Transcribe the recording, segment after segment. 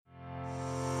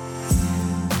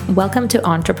Welcome to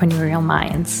Entrepreneurial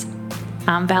Minds.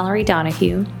 I'm Valerie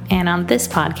Donahue, and on this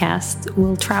podcast,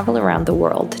 we'll travel around the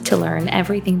world to learn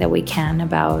everything that we can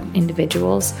about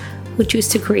individuals who choose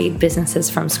to create businesses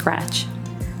from scratch.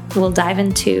 We'll dive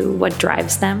into what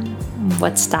drives them,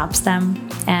 what stops them,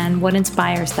 and what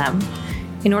inspires them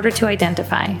in order to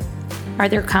identify, are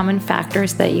there common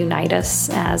factors that unite us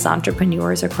as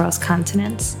entrepreneurs across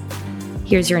continents?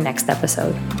 Here's your next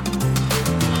episode.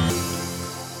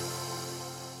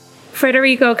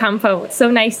 Frederico Campo, so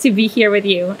nice to be here with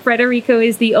you. Frederico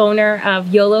is the owner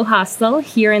of YOLO Hostel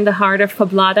here in the heart of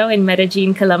Poblado in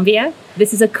Medellin, Colombia.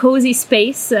 This is a cozy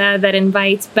space that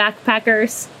invites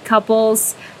backpackers,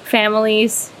 couples,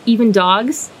 families, even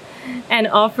dogs, and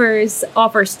offers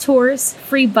tours,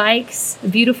 free bikes,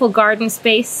 beautiful garden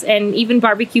space, and even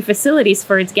barbecue facilities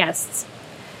for its guests.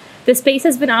 The space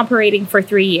has been operating for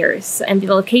 3 years, and the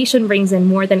location brings in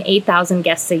more than 8,000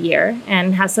 guests a year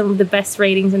and has some of the best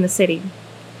ratings in the city.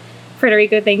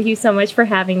 Frederico, thank you so much for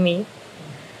having me.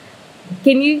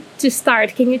 Can you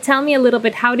tell me a little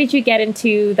bit, how did you get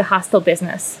into the hostel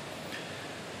business?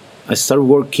 I started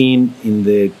working in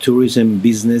the tourism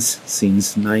business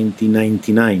since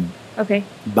 1999,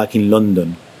 back in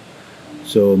London.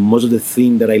 So most of the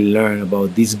thing that I learned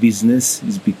about this business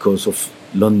is because of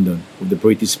London, of the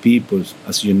British people.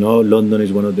 As you know, London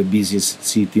is one of the busiest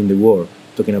cities in the world,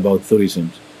 talking about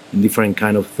tourism, in different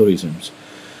kind of tourism.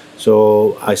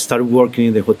 So I started working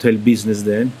in the hotel business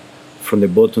then, from the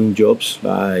bottom jobs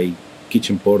like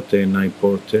kitchen porter, night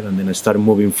porter, and then I started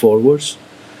moving forwards.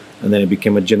 And then I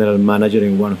became a general manager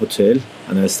in one hotel,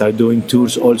 and I started doing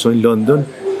tours also in London.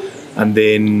 And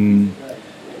then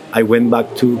I went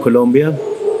back to Colombia,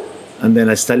 and then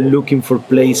I started looking for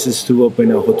places to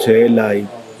open a hotel like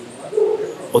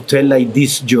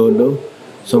this YOLO,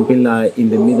 something like in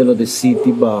the middle of the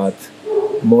city, but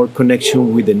more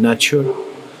connection with the nature.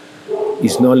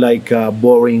 It's not like a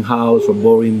boring house or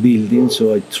boring building,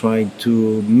 so I tried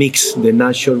to mix the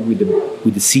nature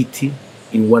with the city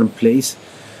in one place.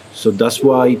 So that's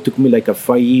why it took me like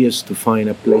 5 years to find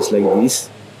a place like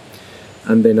this.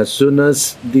 And then as soon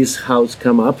as this house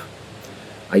came up,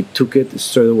 I took it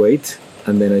straight away,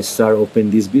 and then I started opening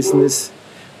this business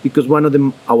because one of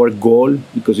our goal,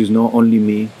 because it's not only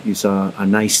me, it's a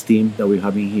nice team that we're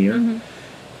having here.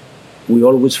 Mm-hmm. We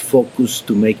always focus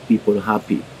to make people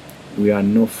happy. We are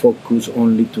not focused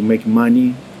only to make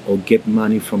money or get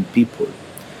money from people.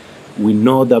 We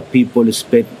know that people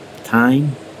spend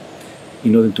time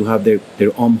in order to have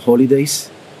their own holidays.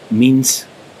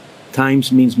 Time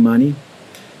means money.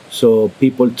 So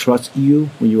people trust you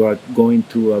when you are going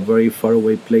to a very far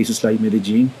away places like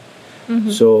Medellin.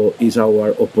 Mm-hmm. So it's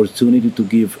our opportunity to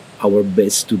give our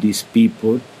best to these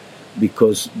people,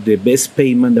 because the best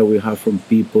payment that we have from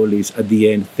people is at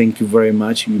the end, thank you very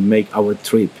much, you make our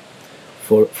trip.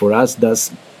 For us,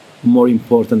 that's more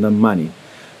important than money.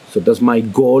 So that's my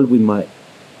goal with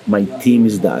my team,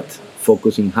 is that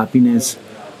focus in happiness,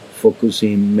 focus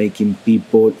in making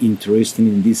people interested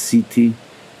in this city,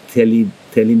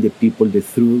 telling the people the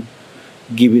truth,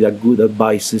 give it a good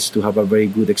advices to have a very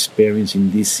good experience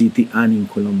in this city and in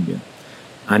Colombia.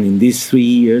 And in these 3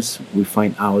 years, we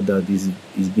find out that this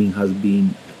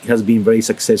has been very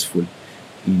successful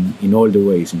in all the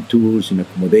ways, in tours, in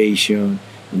accommodation,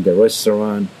 in the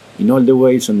restaurant, in all the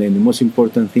ways. And then the most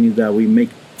important thing is that we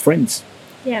make friends.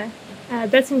 Yeah.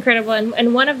 That's incredible.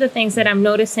 And one of the things that I'm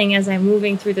noticing as I'm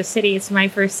moving through the city, it's my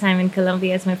first time in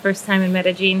Colombia, it's my first time in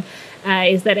Medellin,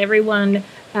 is that everyone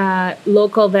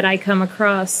local that I come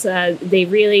across, they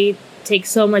really take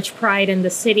so much pride in the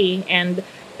city, and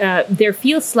there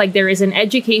feels like there is an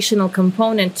educational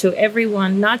component to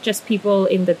everyone, not just people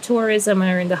in the tourism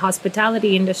or in the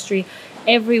hospitality industry.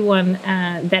 Everyone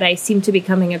that I seem to be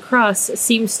coming across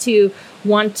seems to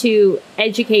want to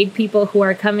educate people who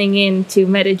are coming in to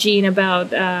Medellin about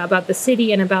the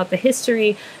city and about the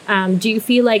history. Do you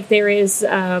feel like there is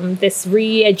this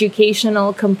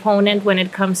re-educational component when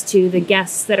it comes to the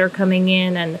guests that are coming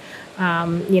in, and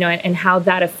and how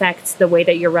that affects the way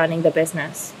that you're running the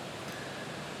business?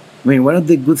 I mean, one of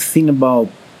the good things about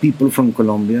people from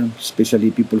Colombia, especially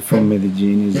people from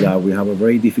Medellin, is that we have a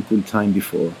very difficult time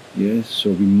before. Yes, so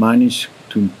we managed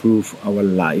to improve our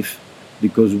life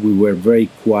because we were very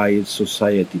quiet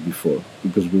society before,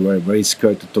 because we were very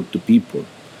scared to talk to people.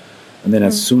 And then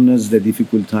as soon as the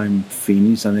difficult time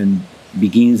finishes and then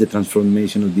begins the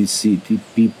transformation of this city,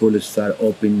 people start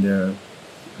opening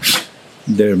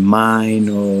their mind,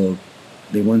 or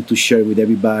they want to share with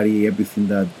everybody everything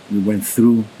that we went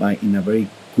through, but in a very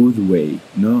good way,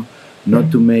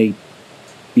 not to make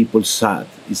people sad.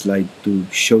 It's like to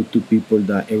show to people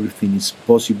that everything is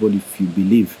possible if you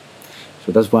believe.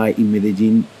 So that's why in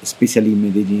Medellin, especially in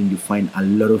Medellin, you find a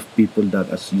lot of people that,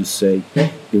 as you say,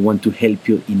 they want to help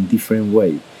you in different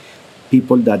way.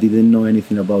 People that didn't know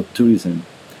anything about tourism,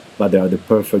 but they are the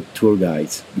perfect tour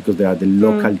guides because they are the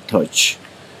local touch.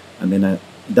 And then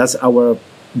that's our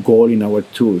goal in our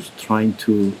tours, trying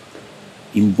to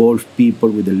involve people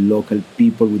with the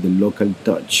local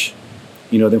touch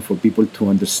in order for people to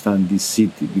understand this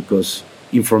city. Because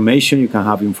information, you can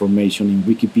have information in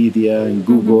Wikipedia, in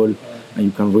Google, and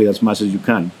you can read as much as you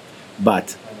can.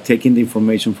 But taking the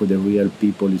information for the real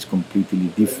people is completely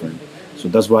different. So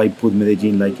that's why I put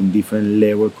Medellin like in different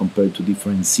level compared to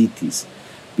different cities,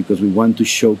 because we want to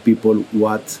show people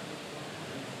what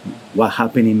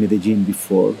happened in Medellin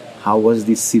before, how was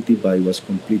this city, but it was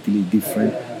completely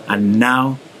different. And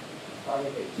now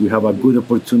we have a good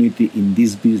opportunity in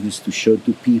this business to show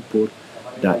to people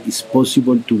that it's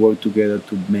possible to work together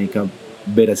to make a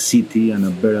better city and a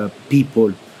better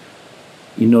people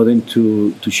in order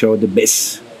to show the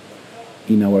best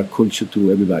in our culture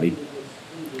to everybody.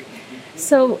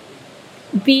 So,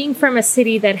 being from a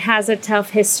city that has a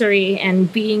tough history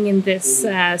and being in this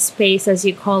space, as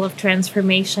you call, of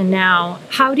transformation now,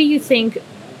 how do you think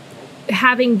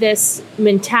having this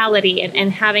mentality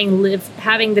and having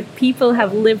the people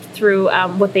have lived through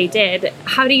what they did,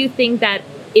 how do you think that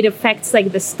it affects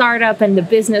like the startup and the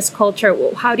business culture?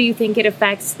 How do you think it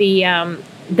affects the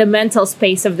mental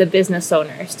space of the business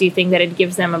owners? Do you think that it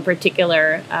gives them a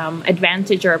particular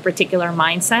advantage or a particular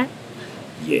mindset?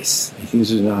 Yes, I think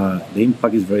so, the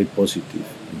impact is very positive.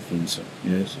 I think so.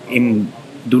 Yes,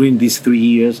 during these 3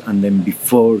 years, and then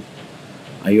before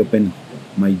I opened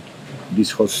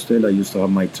this hostel, I used to have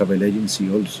my travel agency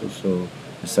also. So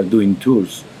I started doing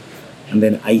tours, and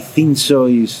then I think so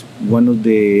is one of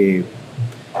the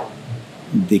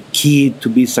key to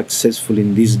be successful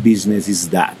in this business is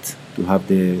that to have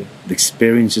the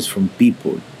experiences from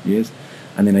people. Yes,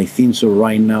 and then I think so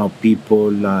right now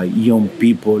people young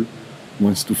people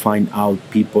wants to find out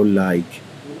people like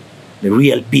the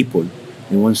real people.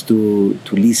 They wants to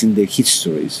listen their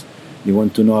histories. They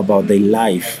want to know about their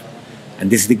life.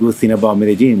 And this is the good thing about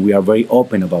Medellin. We are very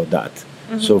open about that.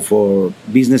 So for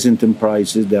business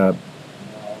enterprises that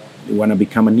want to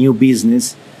become a new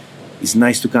business, it's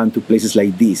nice to come to places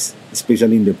like this,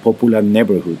 especially in the popular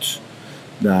neighborhoods.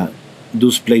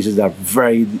 Those places that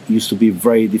used to be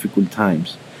very difficult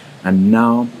times. And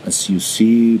now, as you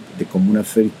see, the Comuna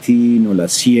 13 or La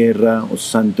Sierra or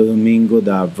Santo Domingo,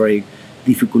 that are very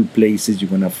difficult places.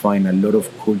 You're going to find a lot of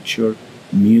culture,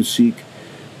 music,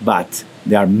 but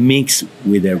they are mixed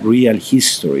with the real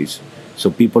histories. So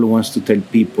people wants to tell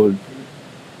people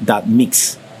that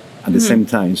mix at the same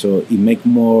time. So it make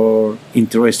more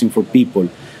interesting for people.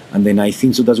 And then I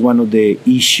think so that's one of the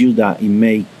issues that it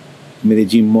make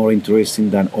Medellin more interesting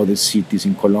than other cities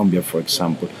in Colombia, for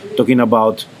example. Talking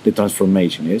about the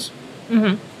transformation, yes?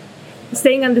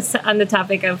 Staying on the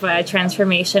topic of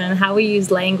transformation and how we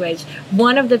use language,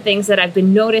 one of the things that I've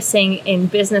been noticing in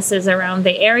businesses around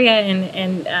the area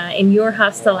and in your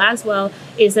hostel as well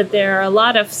is that there are a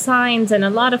lot of signs and a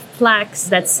lot of plaques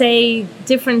that say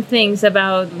different things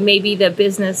about maybe the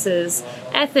business's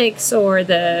ethics or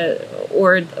the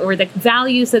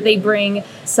values that they bring.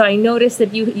 So I noticed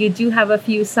that you do have a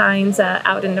few signs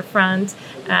out in the front.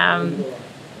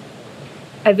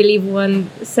 I believe one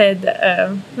said,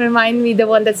 remind me, the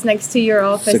one that's next to your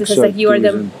office. It says like you are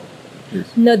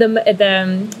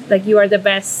like you are the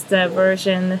best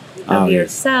version of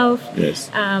yourself. Yes.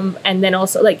 And then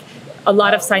also like a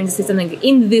lot of signs say something like,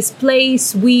 in this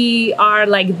place we are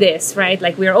like this, right?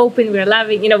 Like we're open, we're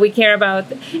loving, we care about,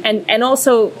 and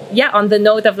also on the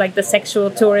note of like the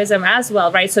sexual tourism as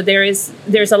well, right? So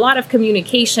there's a lot of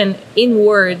communication in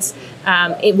words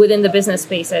within the business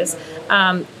spaces.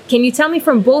 Can you tell me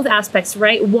from both aspects,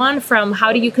 right? One, from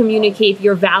how do you communicate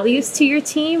your values to your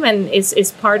team, and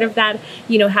is part of that,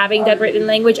 having that written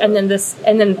language, and then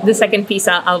the second piece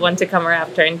I'll want to come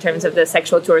after in terms of the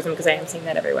sexual tourism, because I am seeing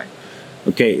that everywhere.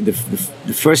 Okay, the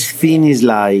first thing is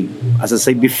like, as I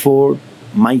said before,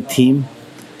 my team,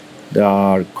 they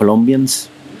are Colombians,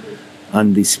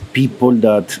 and these people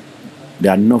that they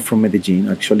are not from Medellin.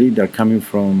 Actually, they're coming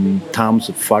from towns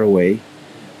far away,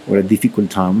 or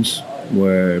difficult towns,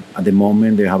 where at the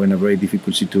moment they're having a very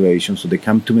difficult situation. So they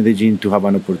come to Medellin to have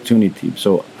an opportunity.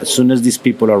 So as soon as these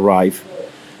people arrive,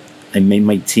 I made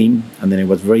my team, and then it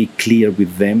was very clear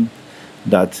with them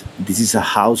that this is a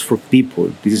house for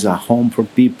people. This is a home for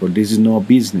people. This is no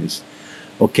business.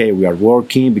 Okay, we are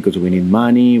working because we need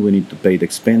money. We need to pay the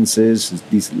expenses.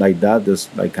 This like that. There's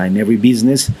like in every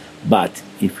business. But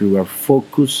if we are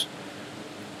focused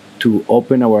to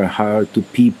open our heart to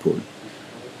people,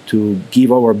 to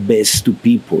give our best to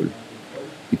people,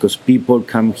 because people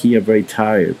come here very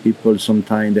tired. People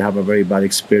sometimes they have a very bad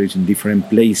experience in different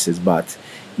places. But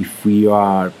if we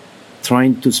are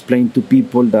trying to explain to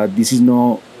people that this is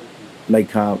not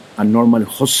like a normal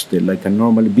hostel, like a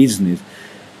normal business,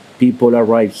 people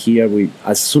arrive here with,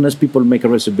 as soon as people make a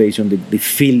reservation, they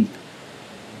feel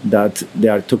that they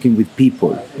are talking with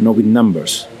people, not with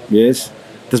numbers. Yes,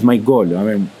 that's my goal. I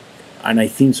mean, and I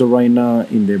think so. Right now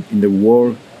in the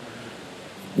world,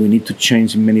 we need to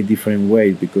change in many different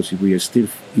ways, because if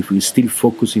we still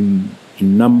focus in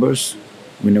numbers,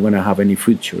 we're not going to have any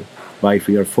future. But if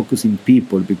we are focusing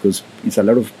people, because it's a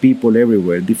lot of people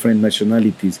everywhere, different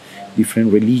nationalities,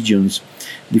 different religions,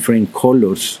 different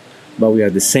colors, but we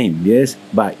are the same, yes?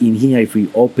 But in here, if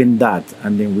we open that,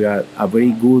 and then we are a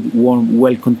very good, warm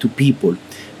welcome to people,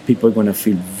 people are going to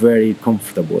feel very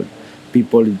comfortable.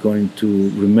 People are going to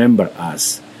remember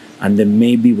us. And then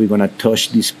maybe we're going to touch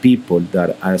these people,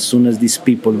 that as soon as these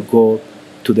people go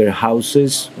to their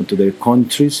houses or to their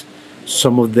countries,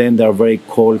 some of them that are very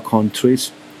cold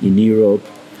countries, in Europe,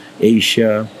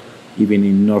 Asia, even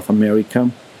in North America,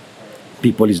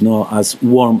 people is not as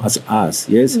warm as us,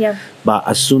 yes? Yeah. But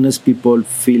as soon as people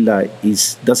feel that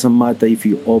it doesn't matter if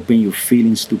you open your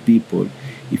feelings to people,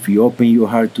 if you open your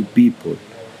heart to people,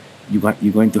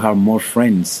 you're going to have more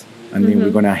friends, and then we're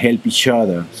going to help each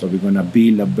other, so we're going to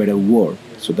build a better world.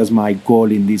 So that's my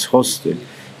goal in this hostel.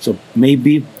 So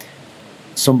maybe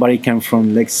somebody come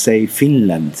from, let's say,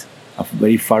 Finland, a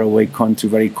very far away country,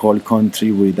 very cold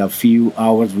country with a few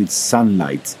hours with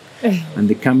sunlight. And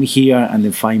they come here and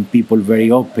they find people very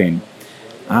open.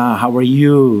 How are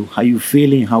you? How are you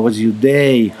feeling? How was your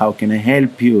day? How can I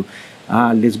help you?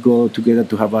 Let's go together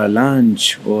to have a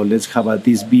lunch, or let's have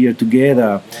this beer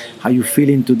together. How are you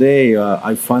feeling today?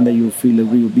 I find that you feel a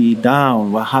little bit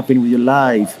down. What happened with your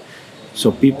life?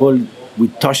 So people, we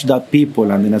touch that people,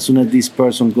 and then as soon as this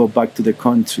person go back to the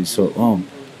country, so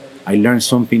I learned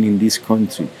something in this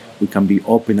country. We can be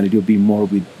open a little bit more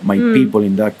with my people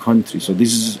in that country. So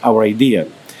this is our idea.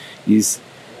 It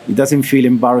doesn't feel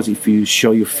embarrassed if you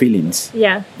show your feelings.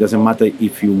 Yeah. It doesn't matter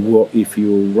if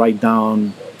you write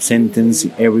down sentence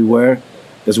everywhere.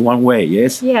 There's one way,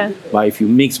 yes? Yeah. But if you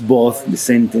mix both the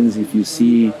sentence, if you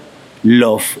see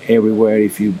love everywhere,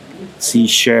 if you see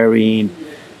sharing,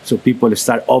 so people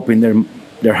start opening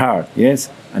their heart, yes?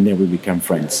 And then we become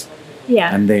friends.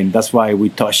 Yeah. And then that's why we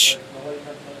touch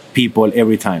people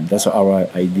every time. That's our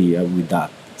idea with that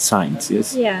science,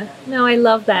 yes? Yeah. No, I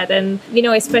love that. And,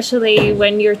 especially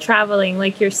when you're traveling,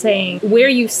 like you're saying, where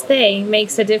you stay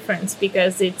makes a difference,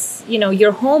 because it's,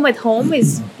 your home at home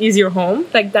is your home.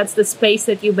 Like, that's the space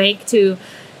that you make to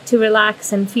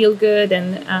relax and feel good.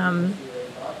 And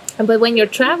but when you're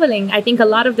traveling, I think a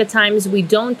lot of the times we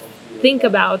don't think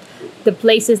about the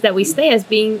places that we stay as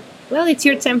being, well, it's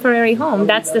your temporary home.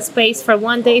 That's the space for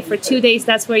 1 day, for 2 days.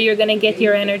 That's where you're going to get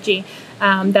your energy.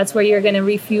 That's where you're going to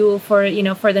refuel for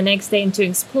the next day and to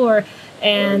explore.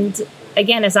 And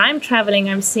again, as I'm traveling,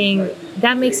 I'm seeing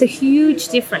that makes a huge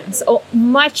difference.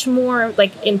 Much more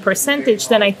like in percentage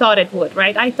than I thought it would,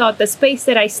 right? I thought the space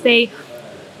that I stay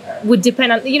would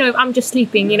depend on, if I'm just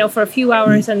sleeping, for a few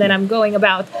hours and then I'm going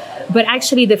about. But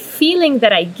actually the feeling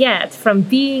that I get from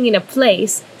being in a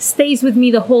place stays with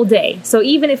me the whole day. So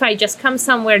even if I just come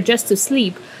somewhere just to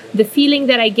sleep, the feeling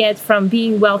that I get from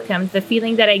being welcomed, the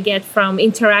feeling that I get from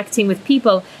interacting with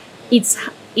people, it's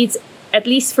at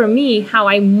least for me, how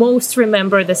I most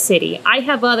remember the city. I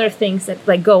have other things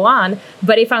that go on,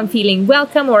 but if I'm feeling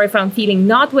welcome or if I'm feeling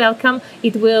not welcome,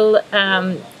 it will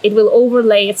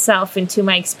overlay itself into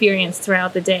my experience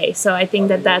throughout the day. So I think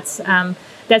that's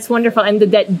wonderful, and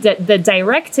the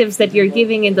directives that you're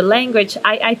giving in the language,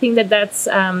 I think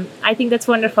that's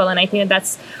wonderful, and I think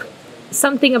that's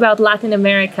something about Latin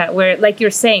America where, like you're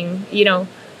saying,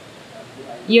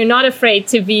 you're not afraid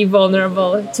to be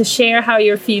vulnerable, to share how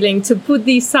you're feeling, to put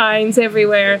these signs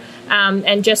everywhere,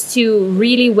 and just to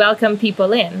really welcome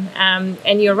people in.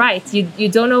 And you're right, you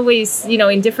don't always,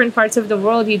 in different parts of the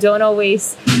world, you don't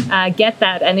always get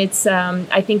that. And it's,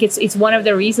 I think it's one of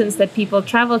the reasons that people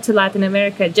travel to Latin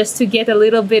America, just to get a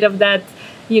little bit of that,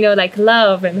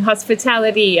 love and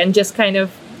hospitality, and just kind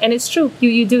of, and it's true,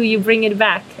 you bring it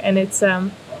back, and it's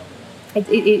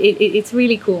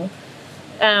really cool.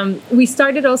 We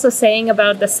started also saying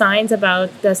about the signs about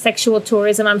the sexual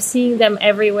tourism. I'm seeing them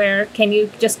everywhere. Can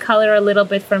you just color a little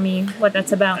bit for me what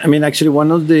that's about? I mean, actually,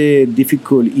 one of the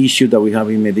difficult issues that we have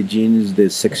in Medellin is the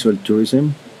sexual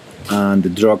tourism and the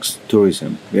drugs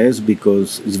tourism. Yes,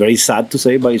 because it's very sad to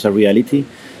say, but it's a reality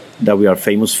that we are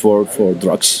famous for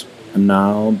drugs and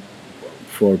now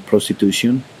for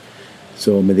prostitution.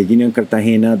 So Medellin and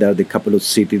Cartagena, they are the couple of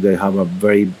cities that have a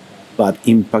very bad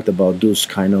impact about those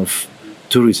kind of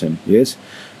tourism. Yes.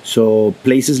 So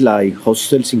places like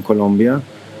hostels in Colombia,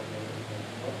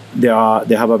 they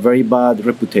have a very bad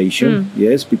reputation.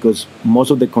 Yes, because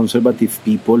most of the conservative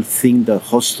people think that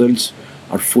hostels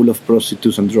are full of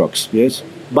prostitutes and drugs. Yes,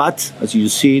 but as you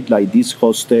see, like this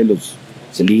hostel of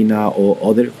Selena or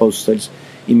other hostels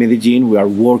in Medellin, we are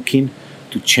working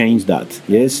to change that.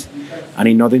 Yes, and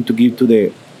in order to give to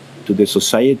the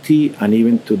society and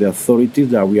even to the authorities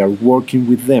that we are working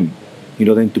with them in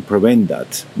order to prevent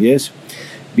that. Yes,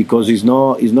 because it's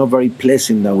not very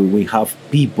pleasant that we have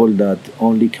people that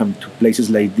only come to places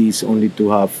like this only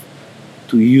to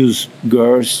use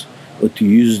girls or to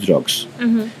use drugs.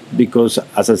 Because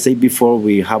as I said before,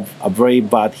 we have a very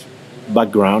bad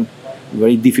background,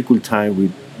 very difficult time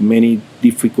with many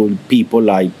difficult people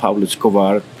like Pablo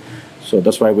Escobar. So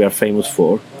that's why we are famous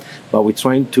for. But we're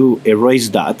trying to erase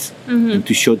that and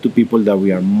to show to people that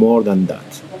we are more than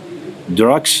that.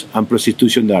 Drugs and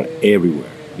prostitution are everywhere.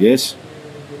 Yes,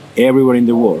 everywhere in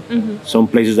the world. Some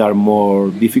places are more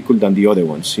difficult than the other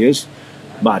ones. Yes,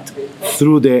 but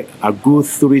through a good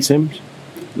tourism,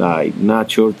 like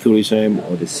nature tourism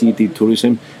or the city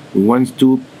tourism, we want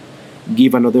to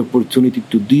give another opportunity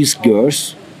to these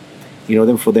girls in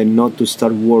order for them not to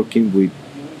start working with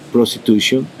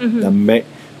prostitution.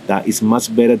 That is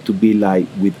much better to be like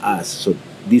with us. So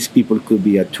these people could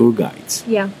be a tour guides.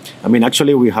 Yeah. I mean,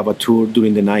 actually, we have a tour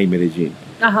during the night in Medellin,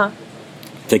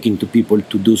 taking to people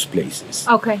to those places.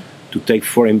 Okay. To take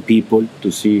foreign people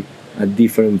to see a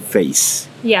different face.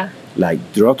 Yeah. Like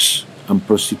drugs and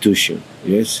prostitution.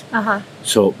 Yes.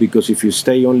 So because if you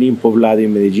stay only in Poblado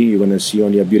in Medellin, you're gonna see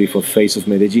only a beautiful face of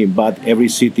Medellin. But every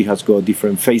city has got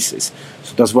different faces.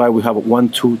 So that's why we have one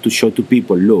tool to show to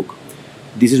people, look,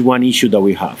 this is one issue that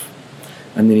we have.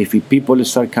 And then if people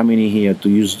start coming in here to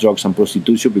use drugs and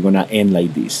prostitution, we're gonna end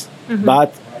like this.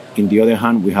 But in the other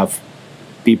hand, we have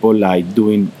people like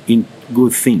doing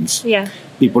good things. Yeah.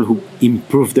 People who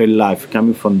improve their life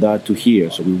coming from that to here.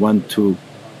 So we want to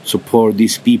support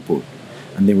these people.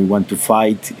 And then we want to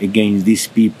fight against these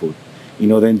people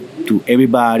in order to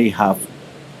everybody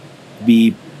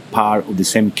be part of the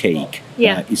same cake.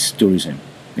 Yeah. It's tourism.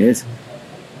 Yes.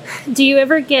 Do you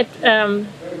ever get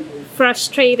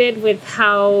frustrated with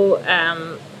how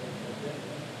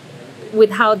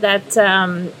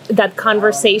that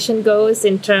conversation goes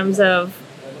in terms of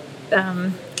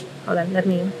hold on, let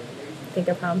me think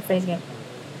of how I'm phrasing it.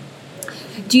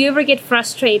 Do you ever get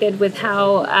frustrated with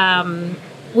how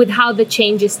the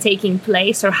change is taking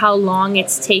place, or how long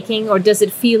it's taking, or does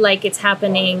it feel like it's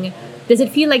happening? Does it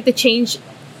feel like the change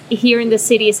here in the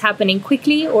city is happening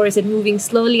quickly, or is it moving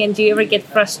slowly? And do you ever get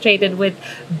frustrated with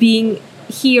being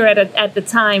here at the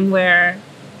time where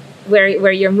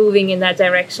you're moving in that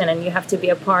direction and you have to be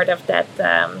a part of that,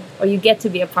 or you get to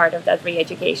be a part of that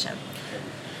re-education?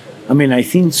 I mean, I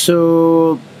think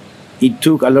so. It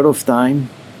took a lot of time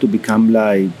to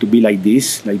be like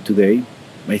this, like today.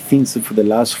 I think so for the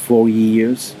last 4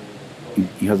 years,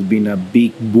 it has been a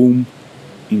big boom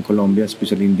in Colombia,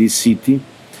 especially in this city.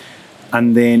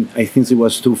 And then I think it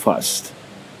was too fast,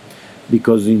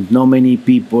 because not many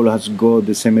people has got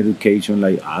the same education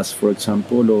like us, for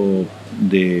example, or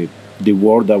the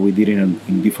work that we did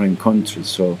in different countries.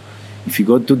 So if you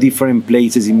go to different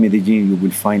places in Medellin, you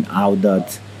will find out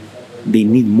that they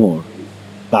need more.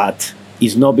 But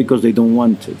it's not because they don't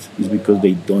want it, it's because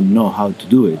they don't know how to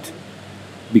do it.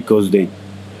 Because the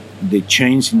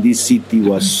change in this city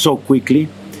was so quickly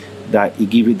that it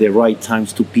gave it the right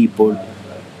times to people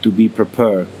to be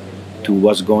prepared to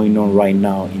what's going on right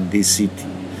now in this city.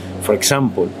 For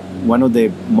example, one of the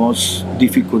most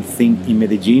difficult things in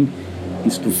Medellin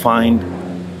is to find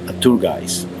a tour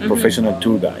guides, professional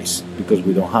tour guides, because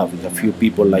we don't have a few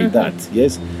people like that.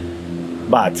 Yes,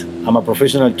 but I'm a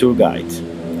professional tour guide,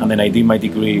 and then I did my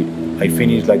degree. I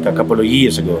finished like a couple of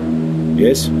years ago.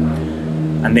 Yes.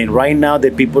 And then right now, the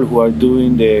people who are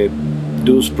doing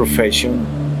those profession,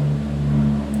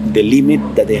 the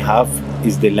limit that they have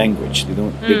is the language.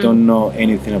 They don't know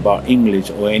anything about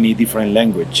English or any different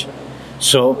language.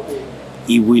 So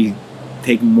it will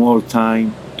take more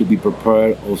time to be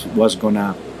prepared of what's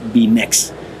gonna be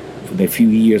next for the few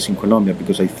years in Colombia,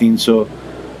 because I think so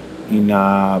in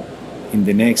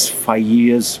the next 5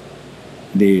 years,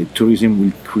 the tourism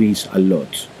will increase a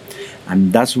lot.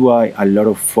 And that's why a lot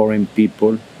of foreign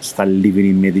people start living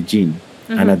in Medellin.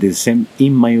 And at the same,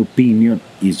 in my opinion,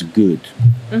 is good.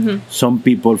 Some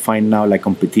people find now like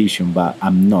competition, but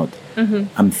I'm not.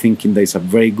 I'm thinking there's a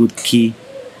very good key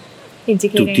to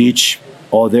teach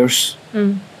others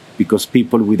because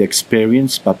people with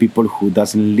experience, but people who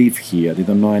doesn't live here, they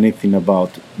don't know anything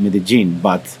about Medellin,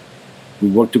 but we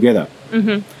work together.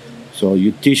 So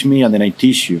you teach me, and then I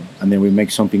teach you, and then we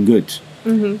make something good.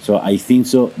 So I think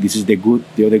so. This is the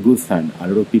other good thing. A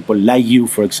lot of people like you,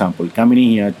 for example, coming in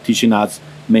here teaching us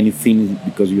many things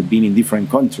because you've been in different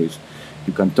countries.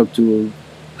 You can talk to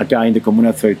a guy in the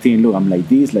Comuna 13. Look, I'm like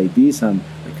this, and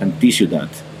I can teach you that.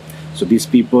 So these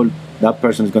people, that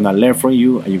person is gonna learn from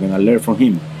you, and you're gonna learn from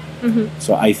him.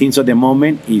 So I think so. The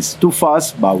moment is too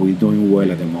fast, but we're doing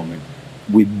well at the moment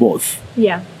with both.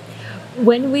 Yeah.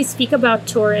 When we speak about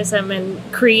tourism and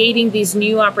creating these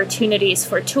new opportunities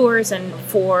for tours and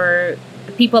for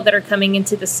people that are coming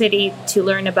into the city to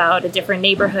learn about the different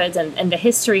neighborhoods and the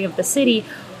history of the city,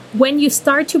 when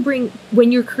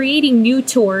you're creating new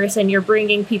tours and you're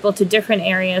bringing people to different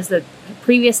areas that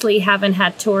previously haven't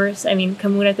had tours, I mean,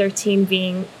 Comuna 13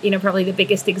 being, probably the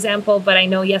biggest example, but I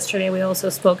know yesterday we also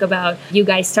spoke about you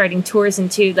guys starting tours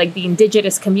into like the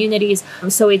indigenous communities.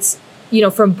 So it's,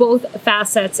 from both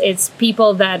facets, it's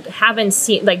people that haven't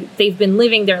seen, like they've been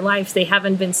living their lives, they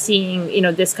haven't been seeing,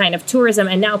 this kind of tourism.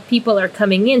 And now people are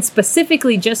coming in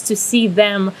specifically just to see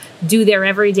them do their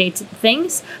everyday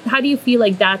things. How do you feel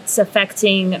like that's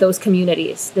affecting those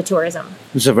communities, the tourism?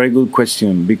 It's a very good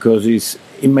question because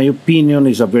in my opinion,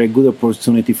 it's a very good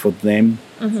opportunity for them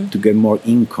to get more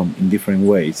income in different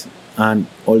ways. And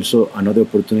also another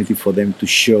opportunity for them to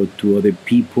show to other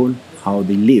people how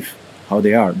they live, how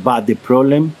they are. But the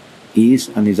problem is,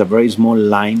 and it's a very small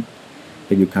line,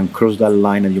 that you can cross that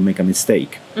line and you make a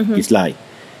mistake. It's like,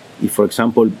 if for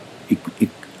example,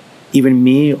 even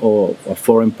me or a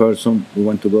foreign person, we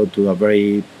want to go to a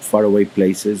very far away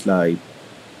places like,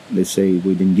 let's say,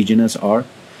 where the indigenous are,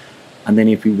 and then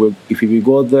if we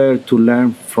go there to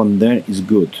learn from there, is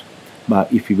good.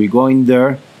 But if we go in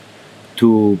there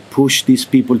to push these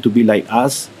people to be like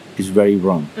us, is very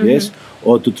wrong. Yes.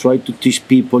 Or to try to teach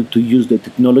people to use the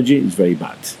technology is very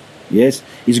bad. Yes,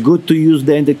 it's good to use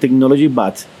the technology,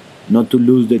 but not to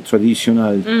lose the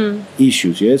traditional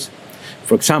issues. Yes,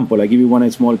 for example, I give you one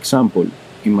small example.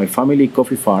 In my family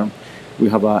coffee farm, we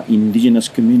have an indigenous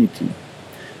community,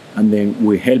 and then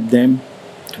we help them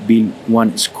to build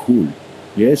one school.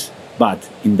 Yes, but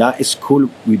in that school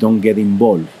we don't get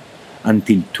involved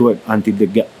until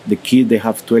the kids they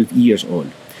have 12 years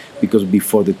old, because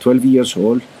before the 12 years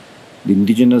old, the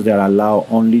indigenous, they are allowed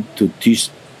only to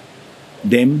teach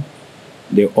them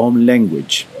their own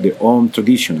language, their own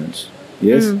traditionals.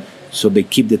 Yes, so they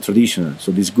keep the traditional.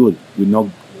 So this is good.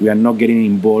 We are not getting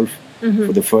involved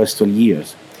for the first 12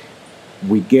 years.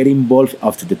 We get involved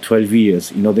after the 12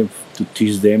 years in order to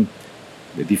teach them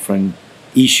the different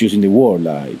issues in the world,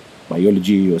 like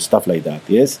biology or stuff like that.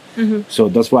 Yes, so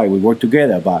that's why we work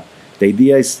together. But the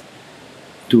idea is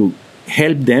to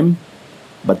help them,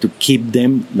 but to keep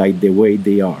them like the way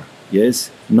they are. Yes,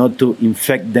 not to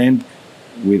infect them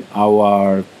with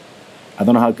our, I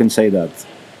don't know how I can say that,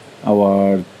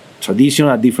 our tradition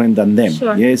are different than them.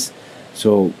 Sure. Yes,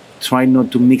 so try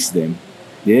not to mix them.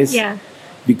 Yes, yeah,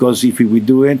 because if we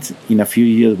do it in a few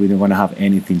years, we don't want to have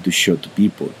anything to show to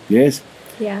people. Yes,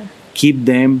 yeah, keep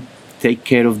them, take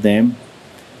care of them,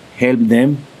 help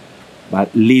them,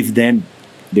 but leave them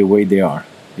the way they are.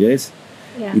 Yes.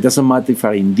 yeah. It doesn't matter if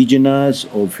are indigenous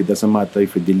or if it doesn't matter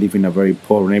if they live in a very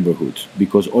poor neighborhood.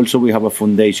 Because also we have a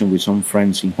foundation with some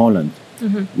friends in Holland.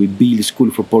 We build a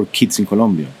school for poor kids in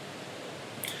Colombia.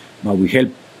 But we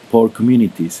help poor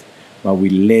communities, but we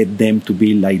let them to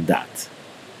be like that,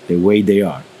 the way they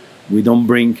are. We don't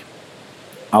bring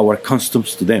our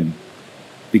customs to them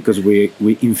because we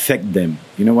infect them.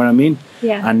 You know what I mean?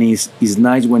 Yeah. And it's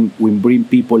nice when we bring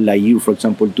people like you, for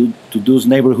example, to those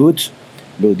neighborhoods.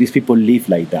 Look, these people live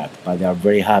like that, but they are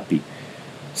very happy.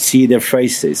 See their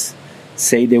faces.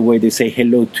 Say the way they say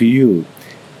hello to you.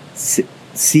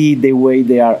 See the way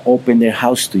they are open their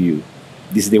house to you.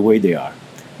 This is the way they are.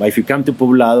 But if you come to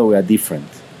Poblado, we are different.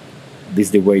 This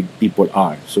is the way people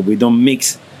are. So we don't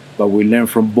mix, but we learn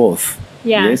from both.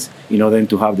 Yeah. Yes, in order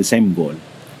to have the same goal.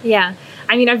 Yeah.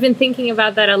 I mean, I've been thinking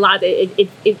about that a lot.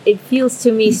 It feels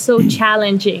to me so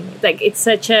challenging. Like it's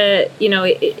such a,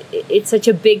 it's such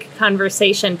a big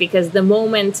conversation because the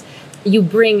moment you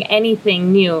bring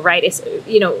anything new, right, it's,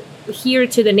 here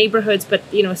to the neighborhoods, but,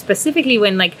 specifically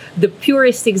when like the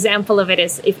purest example of it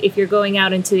is if you're going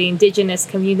out into the indigenous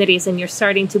communities and you're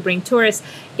starting to bring tourists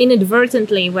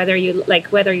inadvertently, whether you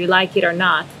like it or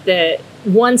not,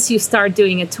 once you start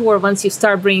doing a tour, once you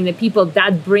start bringing the people,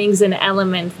 that brings an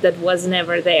element that was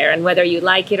never there. And whether you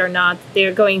like it or not,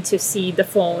 they're going to see the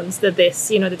phones, the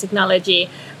technology,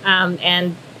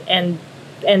 and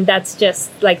and that's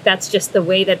just the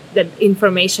way that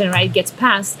information, right, gets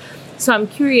passed. So I'm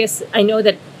curious. I know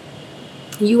that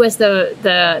you, as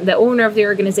the owner of the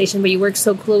organization, but you work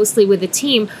so closely with the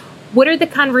team. What are the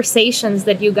conversations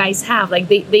that you guys have? Like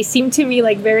they seem to me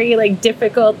like very like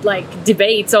difficult, like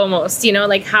debates almost, you know,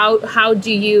 like how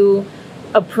do you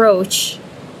approach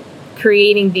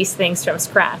creating these things from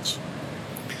scratch?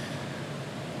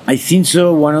 I think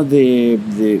so. One of the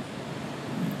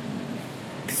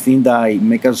thing that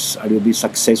make us a little bit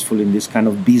successful in this kind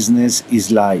of business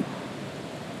is like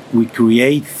we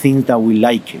create things that we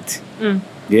like it.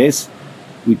 Yes,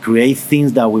 we create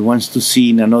things that we want to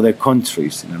see in another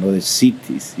countries, in another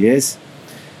cities. Yes,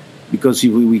 because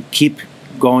if we keep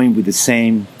going with the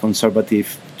same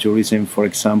conservative tourism, for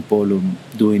example,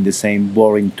 doing the same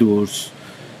boring tours,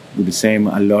 with the same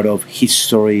a lot of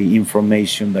history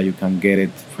information that you can get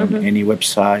it from any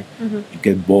website, you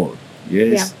get bored.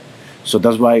 Yes, yeah. So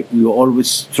that's why we're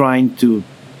always trying to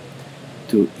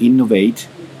innovate.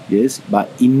 Yes, but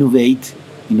innovate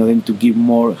in order to give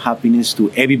more happiness to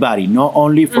everybody, not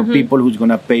only for people who's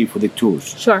gonna pay for the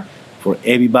tours. Sure. For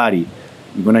everybody,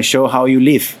 we're gonna show how you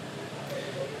live.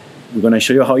 We're gonna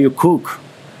show you how you cook,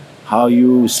 how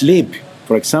you sleep,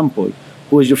 for example.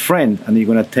 Who is your friend? And you're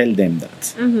going to tell them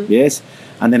that. Yes?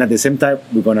 And then at the same time,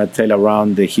 we're going to tell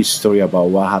around the history about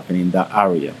what happened in that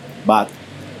area. But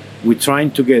we're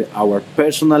trying to get our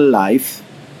personal life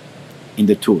in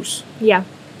the tours. Yeah.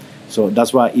 So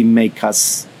that's why it makes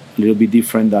us a little bit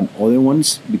different than other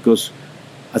ones, because,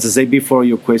 as I said before,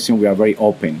 your question, we are very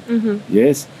open.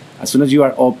 Yes? As soon as you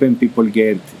are open, people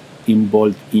get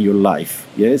involved in your life.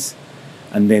 Yes?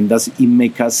 And then it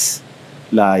makes us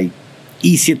like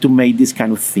easier to make these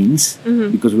kind of things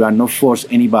because we are not force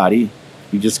anybody.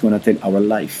 We're just gonna tell our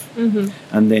life,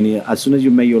 and then as soon as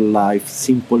you make your life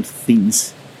simple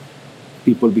things,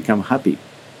 people become happy,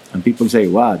 and people say,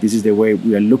 "Wow, this is the way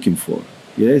we are looking for."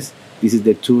 Yes, this is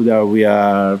the tool that we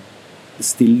are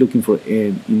still looking for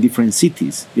in different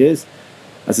cities. Yes,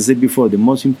 as I said before, the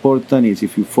most important is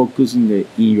if you focus in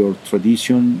your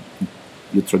tradition,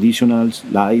 your traditional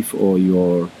life, or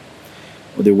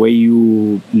the way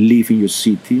you live in your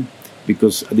city,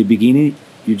 because at the beginning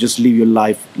you just live your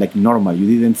life like normal. You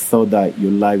didn't thought that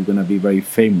your life was gonna be very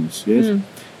famous, yes.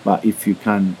 But if you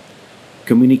can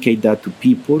communicate that to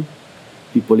people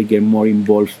get more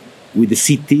involved with the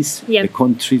cities, the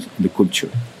countries, the culture.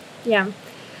 Yeah.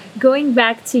 Going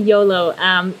back to YOLO,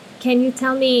 can you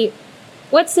tell me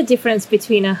what's the difference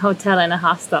between a hotel and a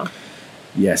hostel?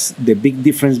 Yes, the big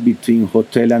difference between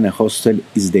hotel and a hostel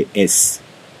is the S.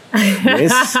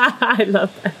 Yes. I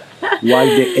love that. Why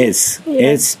the S? Yeah.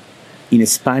 S in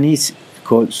Spanish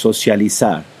called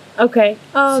socializar. Okay.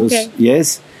 Oh, okay.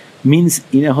 Yes, means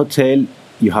in a hotel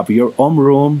you have your own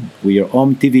room with your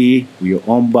own TV, with your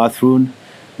own bathroom,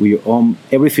 with your own,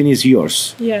 everything is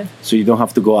yours. Yeah. So you don't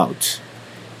have to go out.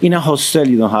 In a hostel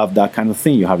you don't have that kind of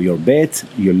thing. You have your bed,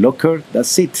 your locker,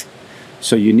 that's it.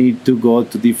 So you need to go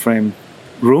to different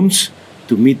rooms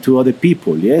to meet to other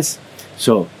people. Yes.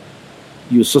 So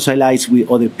you socialize with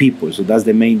other people, so that's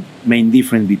the main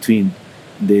difference between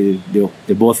the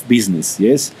both business,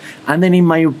 yes. And then, in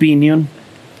my opinion,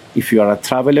 if you are a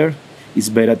traveler, it's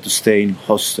better to stay in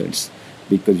hostels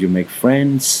because you make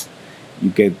friends, you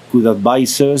get good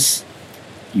advisors,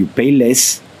 you pay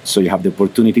less, so you have the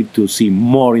opportunity to see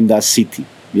more in that city,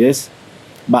 yes.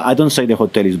 But I don't say the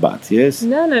hotel is bad, yes.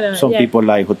 No. Some people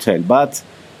like hotel, but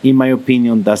in my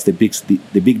opinion, that's the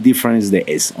big difference. The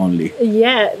S only.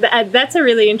 Yeah, that's a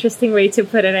really interesting way to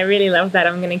put it. I really love that.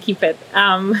 I'm going to keep it.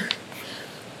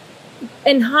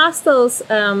 In hostels,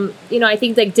 I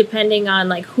think like depending on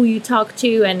like who you talk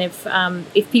to, and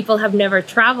if people have never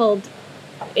traveled,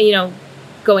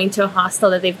 going to a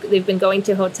hostel, that they've been going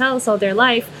to hotels all their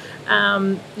life.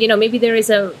 Maybe there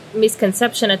is a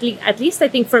misconception. At least I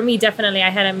think for me, definitely, I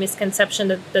had a misconception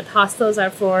that hostels are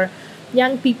for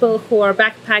young people who are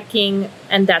backpacking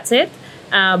and that's it.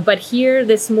 But here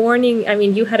this morning, I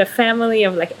mean, you had a family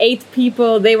of like 8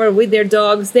 people. They were with their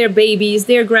dogs, their babies,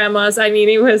 their grandmas. I mean,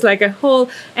 it was like a whole,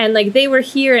 and like they were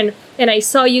here and I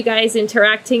saw you guys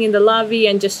interacting in the lobby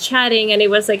and just chatting, and it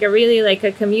was like a really like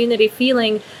a community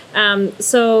feeling.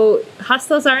 So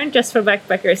hostels aren't just for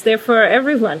backpackers, they're for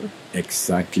everyone.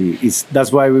 Exactly.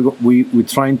 That's why we're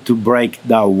trying to break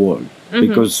that wall.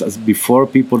 Because as before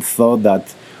people thought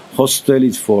that hostel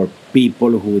is for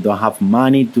people who don't have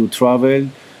money to travel.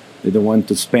 They don't want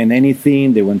to spend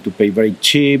anything. They want to pay very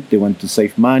cheap. They want to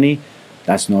save money.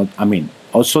 That's not,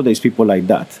 also there's people like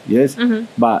that, yes?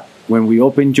 But when we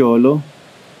opened YOLO,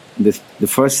 the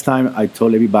first time I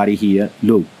told everybody here,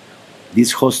 look,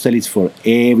 this hostel is for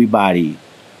everybody,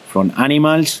 from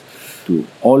animals to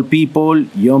all people,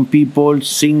 young people,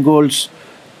 singles.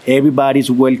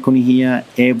 Everybody's welcome here,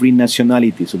 every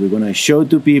nationality. So we're going to show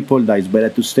to people that it's better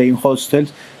to stay in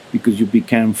hostels because you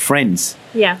become friends.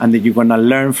 Yeah. And then you're going to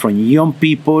learn from young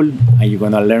people and you're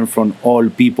going to learn from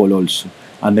old people also.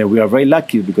 And then we are very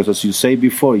lucky because, as you say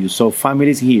before, you saw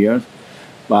families here,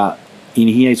 but in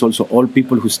here it's also old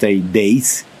people who stay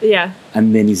days. Yeah.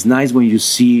 And then it's nice when you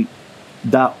see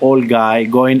that old guy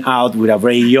going out with a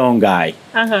very young guy.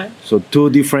 Uh-huh. So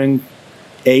two different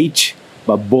age,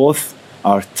 but both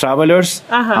are travelers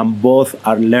and both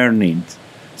are learning.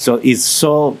 So it's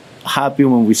so happy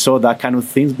when we saw that kind of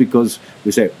things because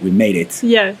we said we made it.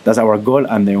 Yeah. That's our goal,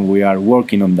 and then we are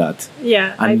working on that.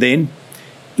 Yeah. And then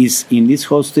is in this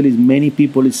hostel is many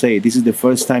people say this is the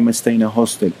first time I stay in a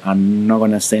hostel. I'm not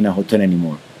gonna stay in a hotel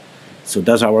anymore. So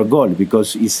that's our goal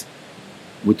because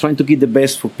we're trying to get the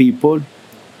best for people.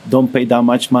 Don't pay that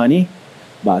much money,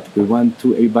 but we want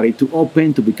to everybody to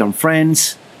open, to become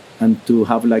friends, and to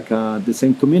have like the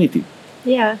same community.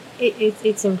 Yeah,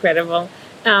 it's incredible.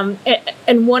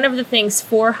 And one of the things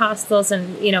for hostels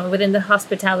and within the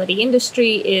hospitality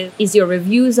industry is your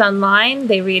reviews online.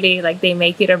 They really they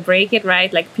make it or break it,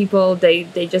 right? Like people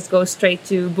they just go straight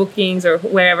to bookings or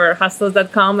wherever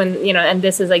hostels.com and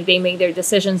this is they make their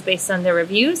decisions based on their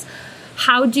reviews.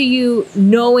 How do you,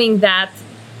 knowing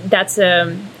that's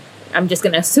I'm just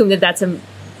going to assume that's a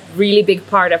really big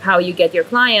part of how you get your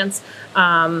clients.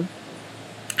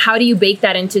 How do you bake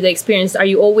that into the experience? Are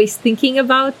you always thinking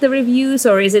about the reviews,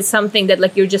 or is it something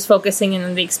that you're just focusing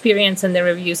on the experience and the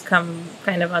reviews come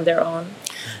kind of on their own?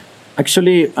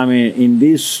 Actually, I mean, in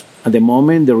this, at the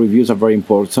moment, the reviews are very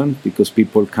important because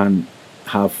people can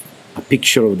have a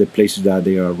picture of the places that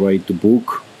they are ready to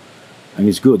book, and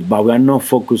it's good. But we are not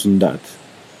focused on that.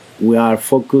 We are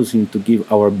focusing to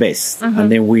give our best.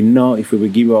 And then we know if we will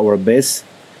give our best,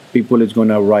 people is going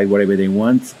to write whatever they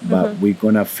want, but we're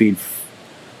going to feel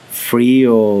free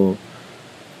or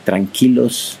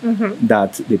tranquilos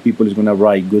that the people is going to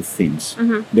write good things.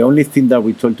 The only thing that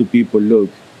we told to people, look,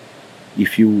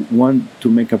 if you want to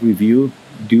make a review,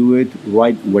 do it,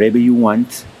 write whatever you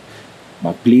want,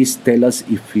 but please tell us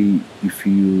if you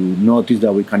notice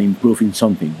that we can improve in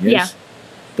something. Yes? Yeah.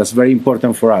 That's very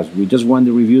important for us. We just want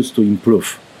the reviews to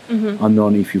improve. And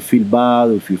then if you feel bad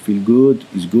or if you feel good,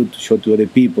 it's good to show to other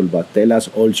people, but tell us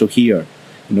also here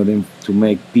in order to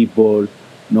make people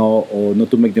know or not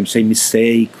to make them say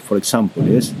mistake, for example,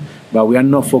 yes? But we are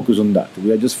not focused on that.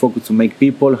 We are just focused to make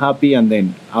people happy, and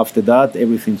then after that,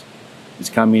 everything is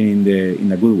coming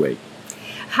in a good way.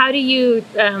 How do you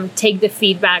take the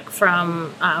feedback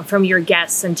from your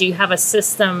guests, and do you have a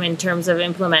system in terms of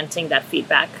implementing that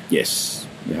feedback? Yes,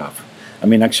 we have. I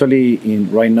mean, actually,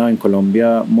 right now in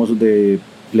Colombia, most of the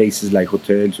places like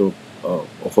hotels or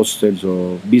hostels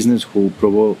or business who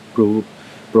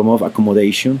promote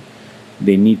accommodation,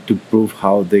 they need to prove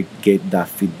how they get that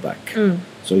feedback.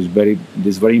 So it's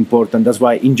very important. That's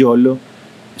why in Yolo,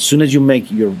 as soon as you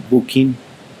make your booking,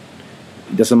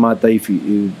 it doesn't matter if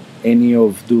any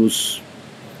of those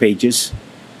pages,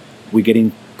 we get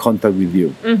in contact with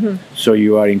you. So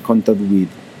you are in contact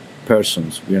with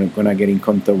persons. We are going to get in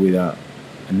contact with a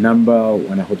number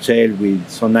and a hotel with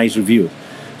some nice reviews.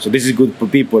 So this is good for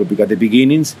people because at the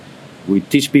beginnings, we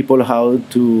teach people how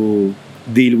to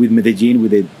deal with Medellin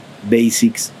with the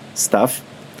basics stuff.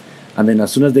 And then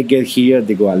as soon as they get here,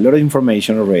 they got a lot of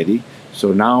information already.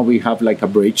 So now we have like a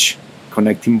bridge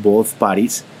connecting both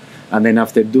parties. And then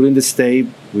during the stay,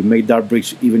 we make that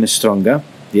bridge even stronger.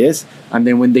 Yes. And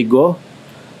then when they go,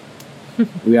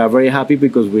 we are very happy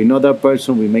because we know that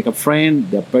person, we make a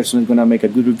friend, that person is going to make a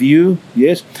good review,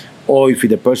 yes? Or if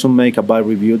the person make a bad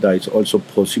review, that is also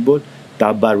possible.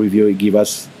 That bad review give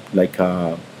us like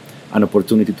an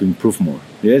opportunity to improve more,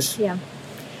 yes? Yeah.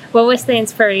 What was the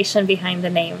inspiration behind the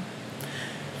name?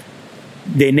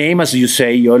 The name, as you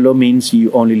say, YOLO means you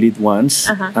only live once.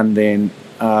 And then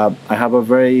I have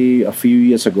a few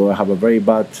years ago, I have a very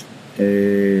bad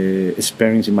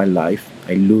experience in my life.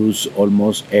 I lose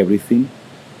almost everything.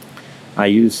 I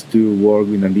used to work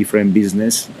in a different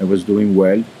business. I was doing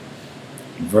well,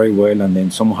 very well, and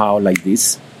then somehow like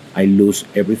this, I lose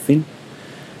everything.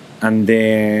 And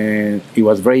then it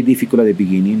was very difficult at the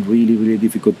beginning, really, really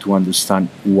difficult to understand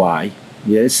why.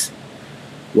 Yes,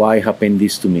 why happened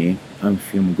this to me? I'm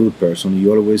a good person.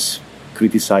 You always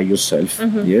criticize yourself,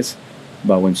 yes?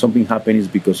 But when something happens,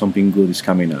 it's because something good is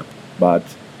coming up. But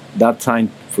that time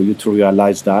for you to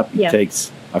realize that, it takes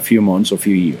a few months, a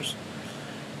few years.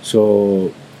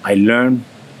 So I learned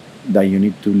that you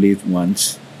need to live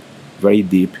once, very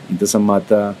deep. It doesn't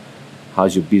matter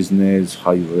how's your business,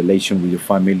 how your relation with your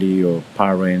family or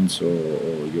parents or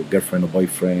your girlfriend or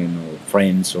boyfriend or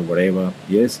friends or whatever.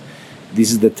 Yes,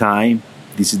 this is the time,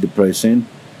 this is the present.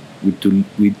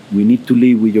 We need to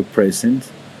live with your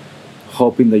present,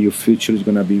 hoping that your future is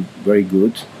going to be very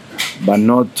good, but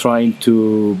not trying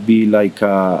to be like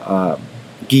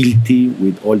guilty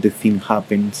with all the things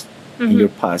happens in your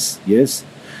past. Yes,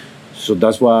 so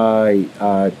that's why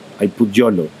I put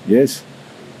YOLO. Yes,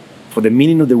 for the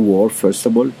meaning of the word, first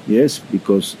of all. Yes,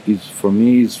 because it's, for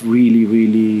me, it's really,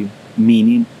 really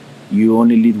meaning. You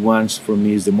only live once. For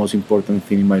me, is the most important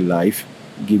thing in my life.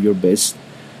 Give your best,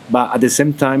 but at the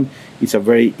same time, it's a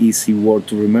very easy word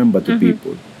to remember to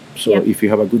people. So if you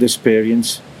have a good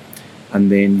experience, and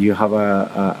then you have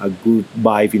a good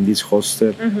vibe in this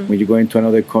hostel, when you go into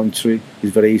another country,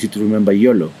 it's very easy to remember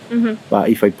YOLO. But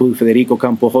if I put Federico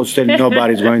Campo Hostel,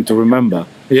 nobody's going to remember.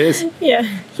 Yes? Yeah.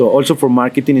 So also for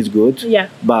marketing is good. Yeah.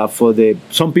 But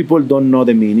some people don't know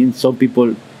the meaning. Some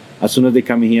people, as soon as they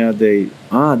come here,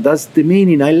 that's the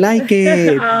meaning. I like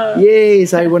it.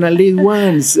 Yes, I want to live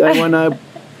once. I want to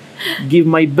give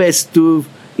my best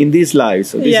in this life.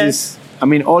 So this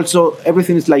is, also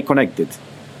everything is like connected.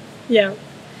 Yeah,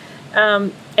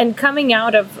 and coming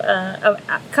out of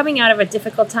a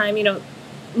difficult time,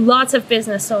 lots of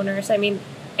business owners.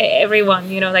 Everyone,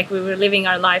 like we were living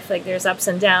our life, like there's ups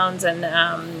and downs, and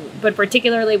but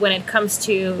particularly when it comes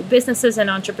to businesses and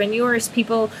entrepreneurs,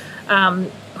 people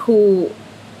who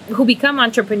become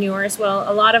entrepreneurs. Well,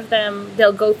 a lot of them,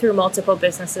 they'll go through multiple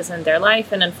businesses in their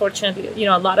life, and unfortunately,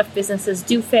 a lot of businesses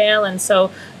do fail, and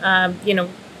so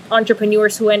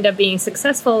entrepreneurs who end up being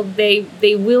successful, they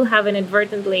will have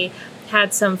inadvertently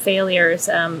had some failures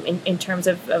in terms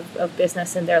of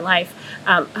business in their life.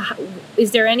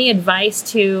 Is there any advice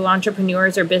to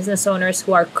entrepreneurs or business owners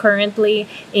who are currently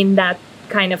in that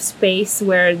kind of space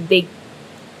where they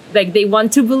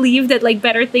want to believe that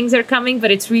better things are coming,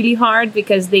 but it's really hard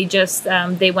because they just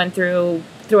they went through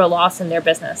a loss in their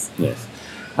business? Yes,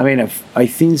 I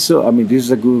think so. This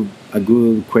is a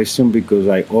good question, because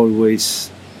I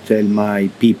always tell my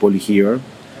people here,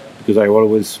 because I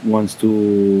always want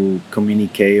to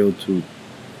communicate or to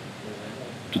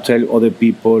tell other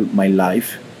people my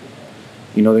life,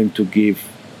 in order to give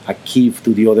a key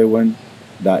to the other one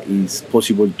that is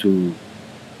possible to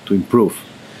improve.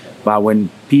 But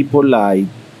when people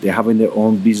they're having their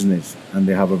own business and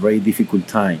they have a very difficult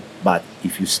time, but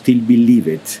if you still believe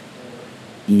it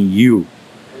in you,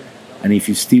 and if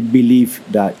you still believe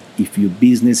that if your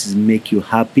business make you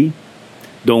happy,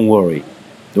 don't worry,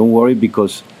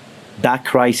 because that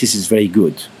crisis is very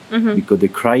good. Because the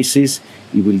crisis,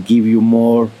 it will give you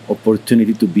more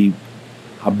opportunity to be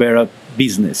a better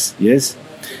business. Yes,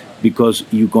 because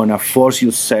you're gonna force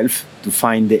yourself to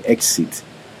find the exit,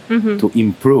 to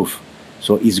improve.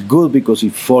 So it's good because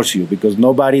it forces you, because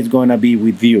nobody's gonna be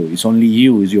with you. It's only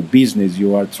you. It's your business.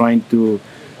 You are trying to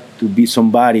be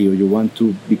somebody, or you want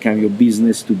to become your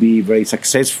business to be very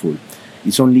successful.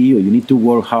 It's only you. You need to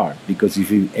work hard, because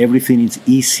if everything is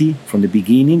easy from the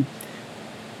beginning,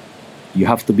 you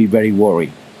have to be very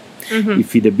worried.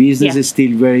 If the business is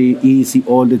still very easy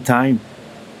all the time,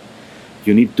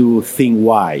 you need to think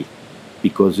why,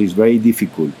 because it's very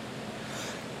difficult.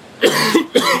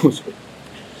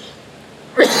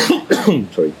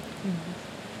 Sorry.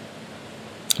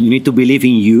 You need to believe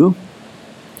in you.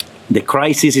 The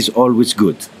crisis is always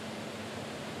good.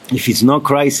 If it's no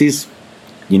crisis,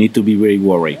 you need to be very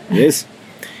worried. Yes,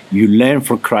 you learn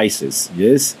from crisis.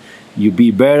 Yes, you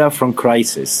be better from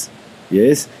crisis.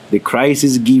 Yes, the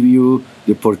crisis give you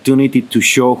the opportunity to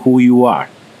show who you are.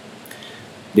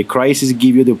 The crisis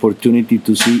give you the opportunity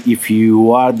to see if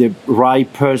you are the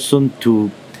right person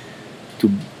to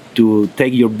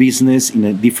take your business in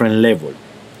a different level,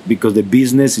 because the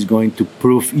business is going to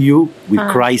prove you with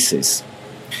crisis.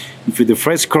 If with the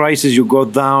first crisis you go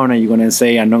down and you're going to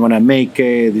say, I'm not going to make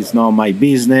it, it's not my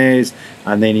business,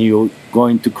 and then you're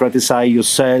going to criticize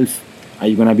yourself and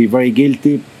you're going to be very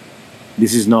guilty,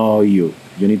 this is not you.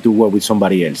 You need to work with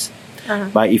somebody else.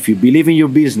 But if you believe in your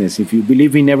business, if you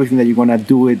believe in everything that you're going to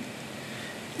do it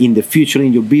in the future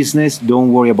in your business,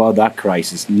 don't worry about that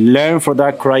crisis. Learn from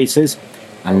that crisis,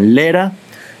 and later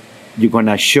you're going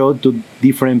to show to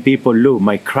different people, look,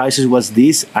 my crisis was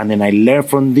this, and then I learned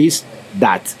from this,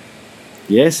 that.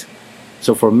 Yes?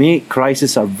 So for me,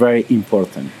 crises are very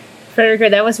important. Federico,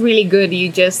 that was really good. You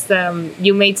just,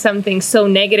 you made something so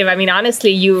negative.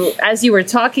 Honestly, as you were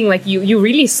talking, you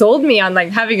really sold me on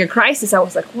having a crisis. I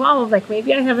was like, wow,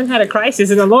 maybe I haven't had a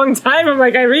crisis in a long time. I'm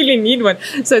like, I really need one.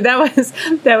 So that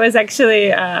was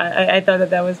actually, I thought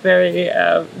that was very,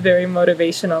 very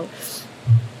motivational.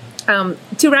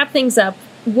 To wrap things up,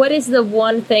 what is the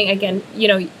one thing, again,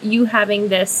 you having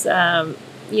this,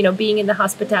 being in the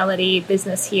hospitality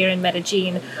business here in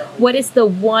Medellin, what is the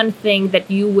one thing that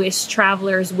you wish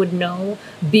travelers would know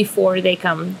before they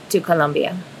come to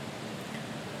Colombia?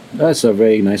 That's a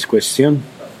very nice question.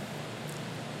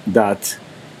 That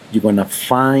you're gonna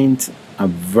find a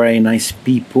very nice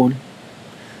people,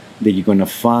 that you're gonna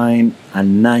find a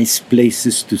nice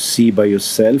places to see by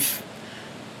yourself,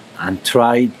 and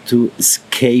try to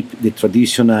escape the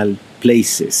traditional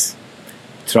places.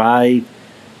 Try,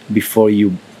 before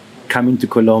you come into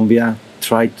Colombia,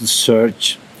 try to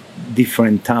search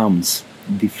different towns,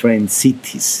 different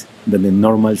cities than the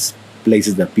normal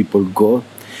places that people go,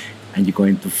 and you're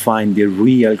going to find the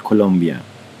real Colombia.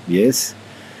 Yes?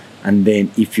 And then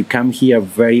if you come here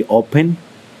very open,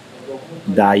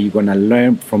 that you're going to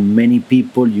learn from many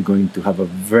people, you're going to have a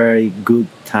very good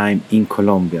time in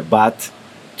Colombia. But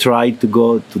try to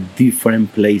go to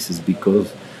different places,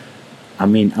 because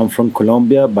I'm from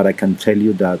Colombia, but I can tell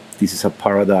you that this is a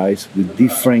paradise with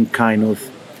different kind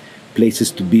of places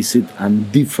to visit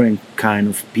and different kind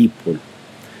of people.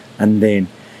 And then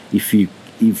if you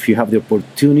have the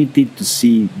opportunity to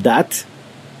see that,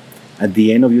 at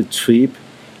the end of your trip,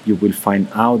 you will find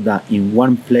out that in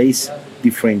one place,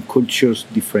 different cultures,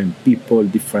 different people,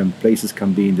 different places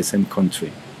can be in the same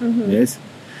country. Mm-hmm. Yes?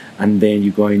 And then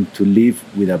you're going to live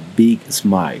with a big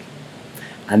smile.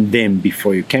 And then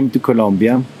before you came to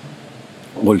Colombia,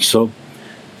 also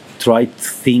try to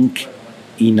think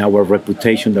in our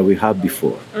reputation that we had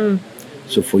before.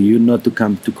 So for you not to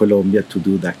come to Colombia to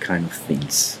do that kind of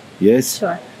things. Yes?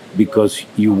 Sure. Because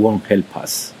you won't help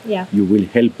us. Yeah. You will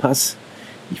help us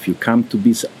if you come to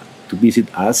visit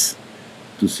us,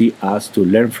 to see us, to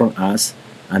learn from us,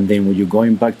 and then when you're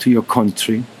going back to your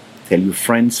country, tell your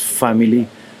friends, family,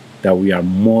 that we are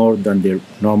more than the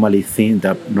normally thing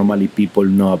that normally people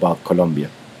know about Colombia.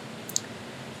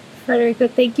 Federico,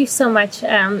 thank you so much.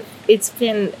 It's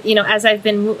been, as I've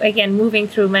been, moving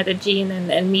through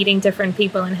Medellin and meeting different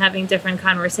people and having different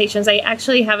conversations, I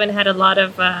actually haven't had a lot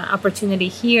of opportunity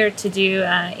here to do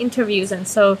interviews. And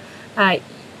so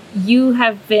you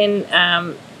have been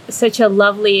such a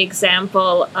lovely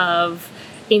example of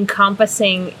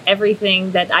encompassing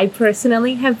everything that I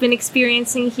personally have been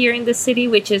experiencing here in the city,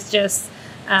 which is just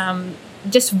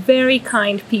very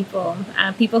kind people,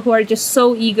 people who are just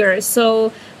so eager,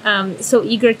 so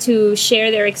eager to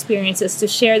share their experiences, to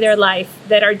share their life,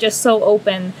 that are just so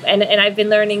open. And I've been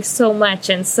learning so much.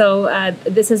 And so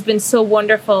this has been so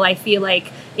wonderful. I feel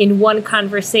like in one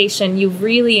conversation, you've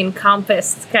really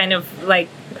encompassed kind of like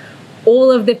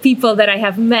all of the people that I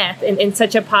have met in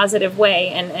such a positive way.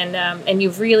 And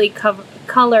you've really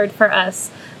colored for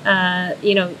us, a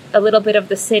little bit of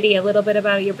the city, a little bit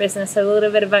about your business, a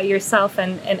little bit about yourself,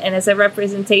 and as a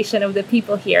representation of the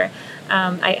people here.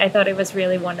 I thought it was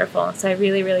really wonderful. So I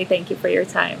really, really thank you for your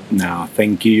time. No,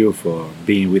 thank you for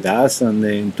being with us, and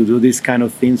then to do these kind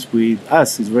of things with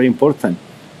us is very important.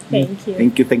 Thank you.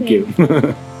 Thank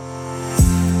you.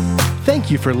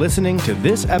 Thank you for listening to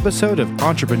this episode of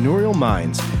Entrepreneurial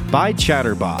Minds by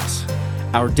Chatterboss.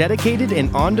 Our dedicated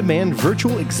and on-demand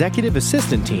virtual executive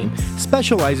assistant team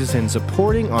specializes in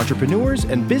supporting entrepreneurs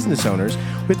and business owners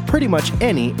with pretty much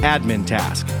any admin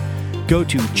task. Go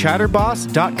to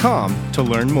chatterboss.com to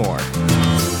learn more.